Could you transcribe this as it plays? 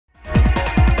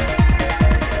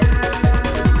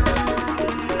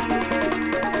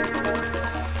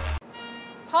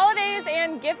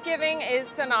gift giving is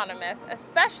synonymous,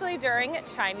 especially during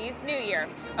Chinese New Year.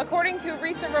 According to a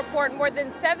recent report, more than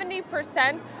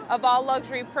 70% of all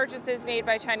luxury purchases made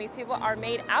by Chinese people are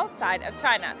made outside of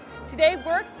China. Today,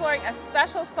 we're exploring a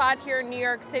special spot here in New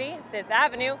York City, Fifth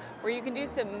Avenue, where you can do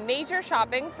some major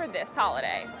shopping for this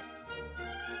holiday.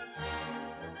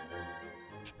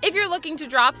 If you're looking to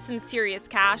drop some serious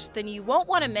cash, then you won't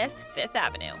want to miss Fifth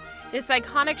Avenue. This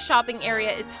iconic shopping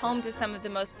area is home to some of the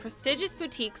most prestigious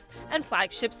boutiques and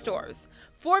flagship stores.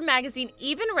 Forbes magazine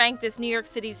even ranked this New York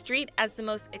City street as the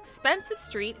most expensive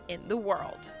street in the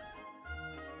world.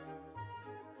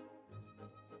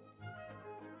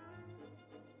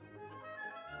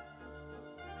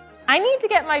 I need to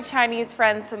get my Chinese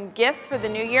friends some gifts for the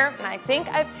new year, and I think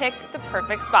I've picked the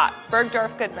perfect spot,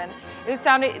 Bergdorf Goodman. It was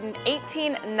founded in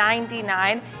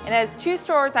 1899 and has two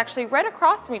stores actually right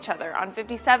across from each other on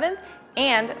 57th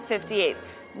and 58th.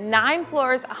 9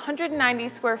 floors, 190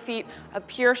 square feet of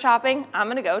pure shopping. I'm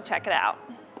gonna go check it out.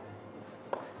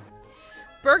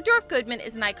 Bergdorf Goodman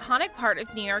is an iconic part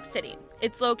of New York City.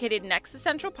 It's located next to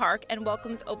Central Park and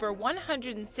welcomes over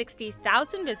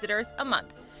 160,000 visitors a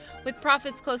month. With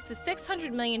profits close to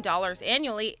 $600 million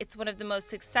annually, it's one of the most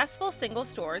successful single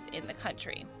stores in the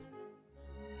country.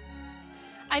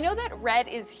 I know that red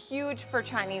is huge for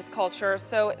Chinese culture,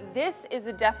 so this is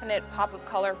a definite pop of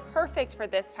color, perfect for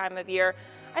this time of year.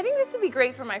 I think this would be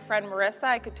great for my friend Marissa.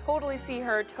 I could totally see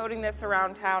her toting this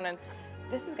around town, and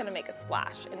this is gonna make a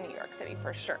splash in New York City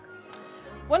for sure.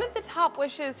 One of the top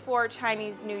wishes for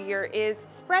Chinese New Year is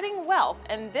spreading wealth,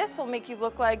 and this will make you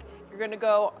look like you're gonna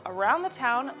go around the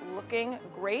town looking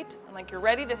great and like you're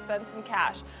ready to spend some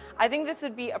cash. I think this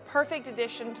would be a perfect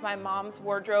addition to my mom's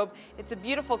wardrobe. It's a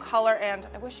beautiful color, and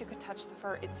I wish you could touch the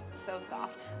fur. It's so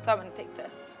soft. So I'm gonna take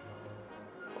this.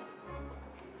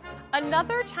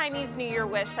 Another Chinese New Year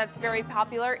wish that's very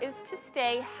popular is to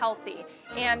stay healthy.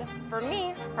 And for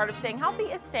me, part of staying healthy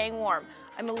is staying warm.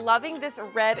 I'm loving this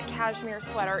red cashmere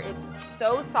sweater. It's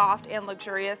so soft and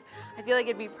luxurious. I feel like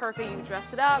it'd be perfect. You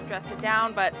dress it up, dress it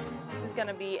down, but this is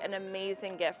gonna be an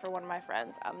amazing gift for one of my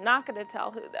friends. I'm not gonna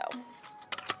tell who though.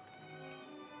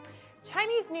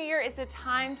 Chinese New Year is a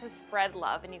time to spread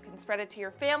love, and you can spread it to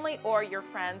your family or your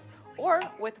friends or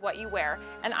with what you wear.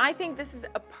 And I think this is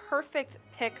a perfect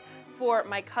pick for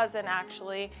my cousin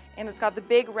actually, and it's got the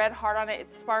big red heart on it.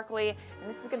 It's sparkly, and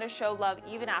this is gonna show love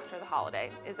even after the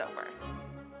holiday is over.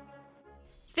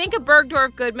 Think a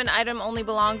Bergdorf Goodman item only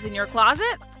belongs in your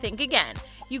closet? Think again.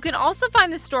 You can also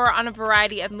find the store on a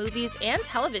variety of movies and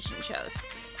television shows.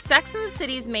 Sex and the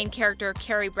City's main character,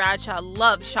 Carrie Bradshaw,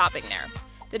 loved shopping there.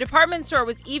 The department store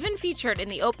was even featured in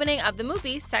the opening of the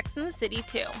movie Sex and the City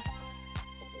 2.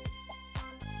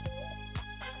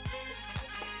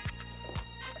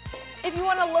 If you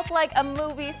want to look like a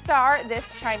movie star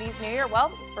this Chinese New Year, well,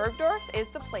 Bergdorf's is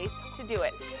the place to do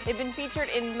it. They've been featured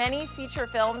in many feature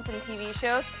films and TV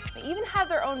shows. They even have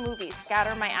their own movie,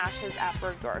 Scatter My Ashes at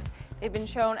Bergdorf's. They've been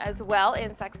shown as well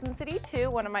in Sex and the City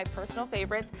 2, one of my personal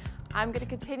favorites. I'm going to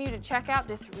continue to check out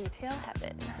this retail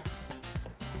heaven.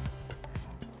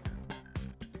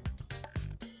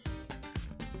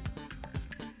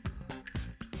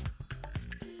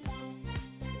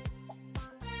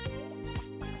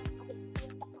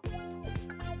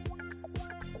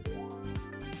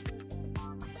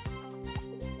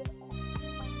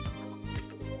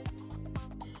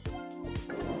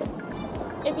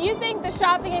 If you think the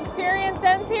shopping experience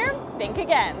ends here, think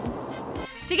again.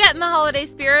 To get in the holiday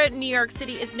spirit, New York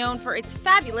City is known for its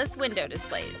fabulous window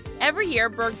displays. Every year,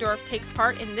 Bergdorf takes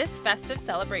part in this festive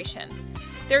celebration.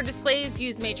 Their displays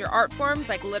use major art forms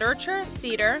like literature,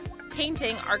 theater,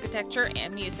 painting, architecture,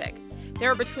 and music.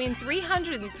 There are between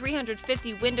 300 and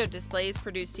 350 window displays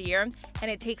produced a year,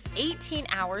 and it takes 18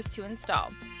 hours to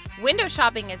install. Window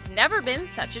shopping has never been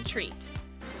such a treat.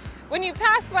 When you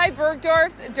pass by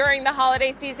Bergdorf's during the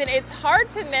holiday season, it's hard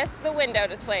to miss the window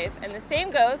displays, and the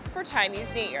same goes for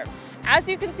Chinese New Year. As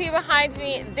you can see behind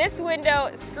me, this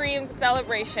window screams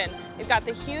celebration. We've got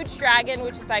the huge dragon,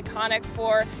 which is iconic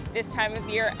for this time of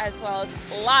year, as well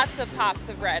as lots of pops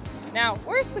of red. Now,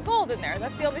 where's the gold in there?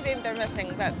 That's the only thing they're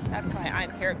missing, but that's why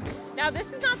I'm here. Now,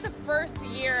 this is not the first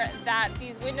year that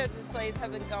these window displays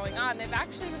have been going on. They've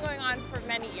actually been going on for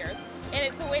many years, and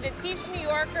it's a way to teach New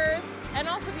Yorkers and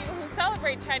also people who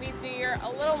celebrate Chinese New Year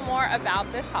a little more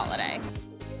about this holiday.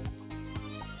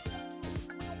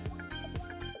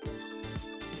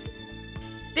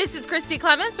 This is Christie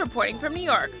Clements reporting from New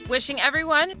York, wishing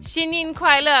everyone 新年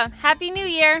快乐, Happy New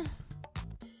Year!